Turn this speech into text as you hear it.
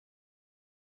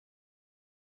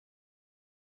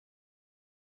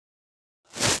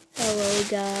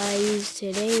guys,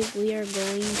 today we are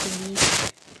going to be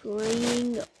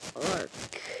playing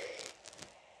ARK.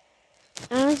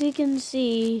 As you can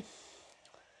see,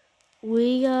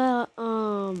 we got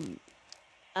Hello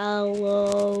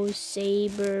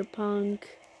Cyberpunk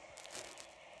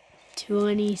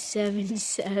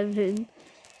 2077.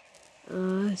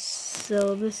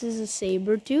 So this is a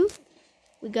Sabertooth.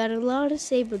 We got a lot of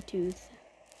Sabertooth.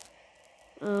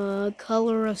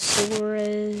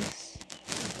 Colorosaurus,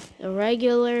 a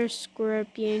regular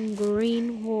scorpion,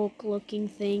 green Hulk looking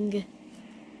thing.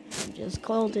 I just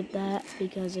called it that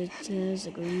because it says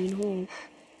a green Hulk.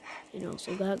 And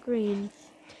also got green.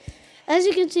 As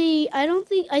you can see, I don't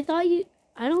think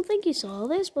you saw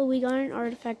this, but we got an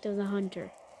artifact of the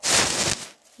hunter.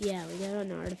 Yeah, we got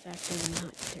an artifact of the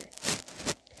hunter.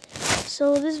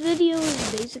 So this video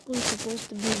is basically supposed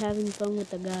to be having fun with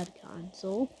the God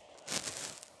console.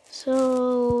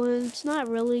 So it's not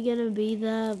really gonna be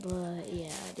that, but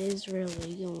yeah, it is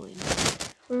really going.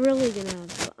 We're really gonna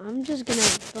have fun. I'm just gonna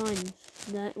have fun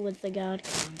with the God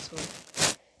console.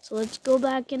 So let's go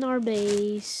back in our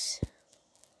base.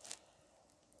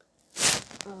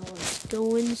 Let's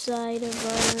go inside of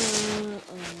our.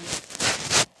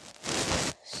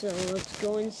 So let's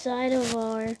go inside of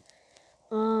our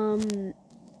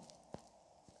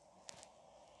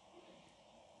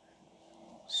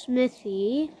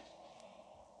smithy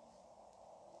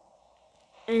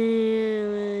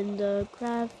and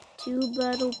craft 2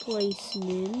 battle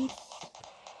placements.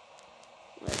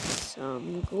 Let's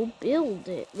go build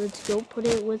it. Let's go put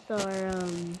it with our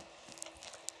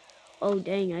oh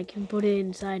dang, I can put it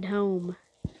inside home.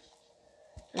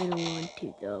 I don't want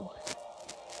to though. Let's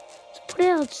put it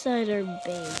outside our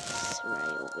base,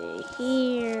 right over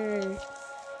here.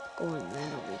 Going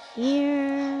right over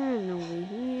here and over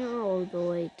here, all the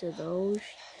way to the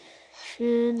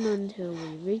ocean until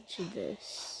we reach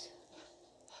this.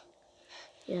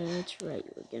 Yeah, that's right.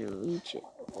 We're gonna reach it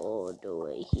all the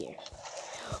way here.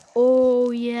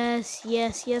 Oh yes,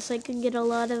 yes, yes! I can get a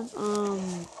lot of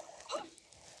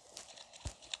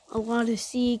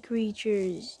sea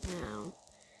creatures now.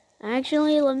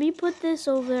 Actually, let me put this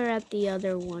over at the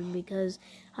other one because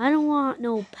I don't want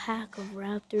no pack of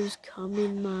raptors come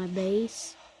in my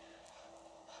base.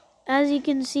 As you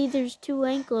can see, there's 2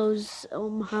 anklos.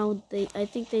 I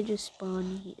think they just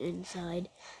spawn inside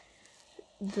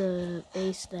the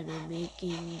base that I'm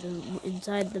making.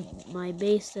 My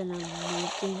base that I'm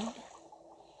making.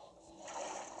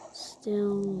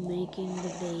 Still making the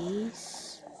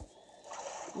base.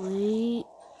 Wait.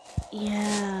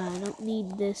 Yeah, I don't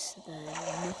need this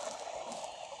then.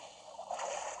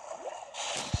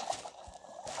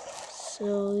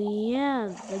 So yeah,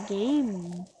 the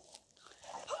game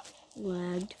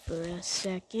lagged for a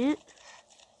second.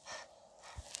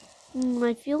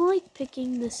 I feel like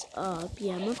picking this up.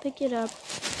 Yeah, I'm gonna pick it up.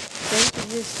 Go to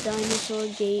this dinosaur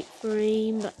gate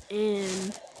frame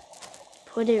and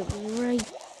put it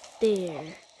right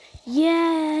there.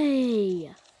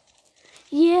 Yay!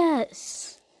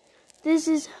 Yes! This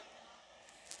is...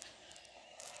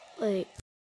 Wait.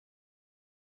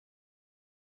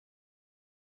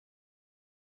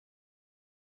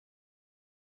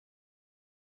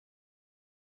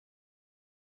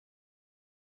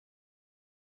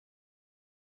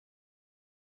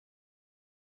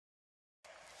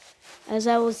 As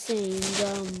I was saying,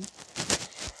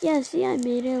 yeah, see, I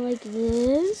made it like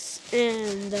this,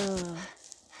 and,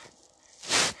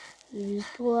 let me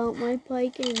just pull out my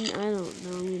pike, and, I don't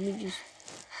know, let me just,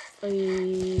 pull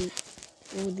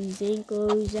these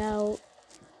ankles out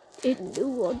in the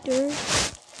water.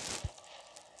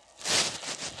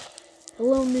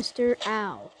 Hello, Mr.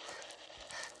 Owl.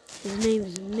 His name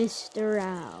is Mr.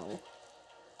 Owl.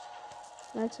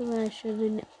 That's what I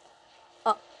shouldn't...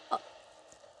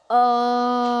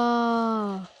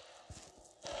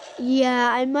 Yeah,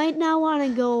 I might not want to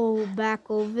go back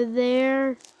over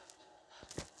there.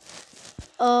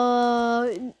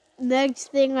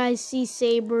 Next thing I see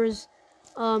sabers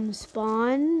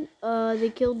spawn,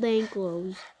 they killed the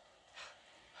anklos.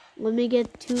 Let me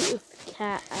get to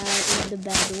cat in the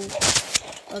battle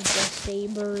of the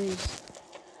sabers.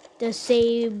 The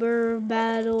saber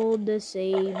battle, the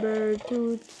saber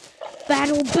tooth.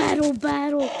 Battle, battle,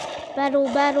 battle. Battle,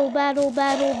 battle, battle,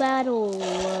 battle, battle.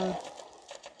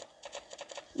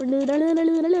 Okay,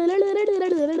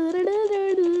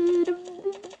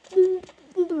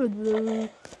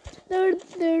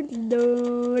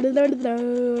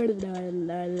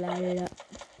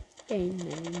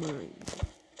 never mind.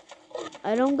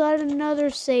 I don't got another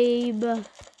save. I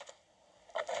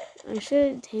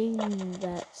should have taken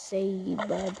that save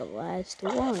by the last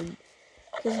one.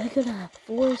 Because I could have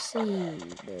 4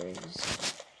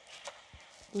 sabers.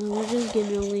 Well, we're just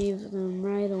gonna leave them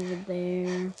right over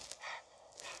there.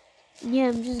 Yeah,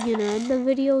 I'm just gonna end the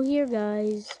video here,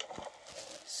 guys.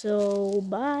 So,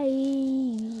 bye.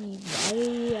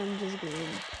 Bye. I'm just gonna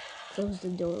close the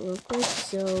door real quick.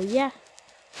 So, yeah.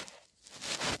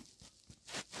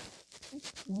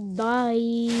 Bye.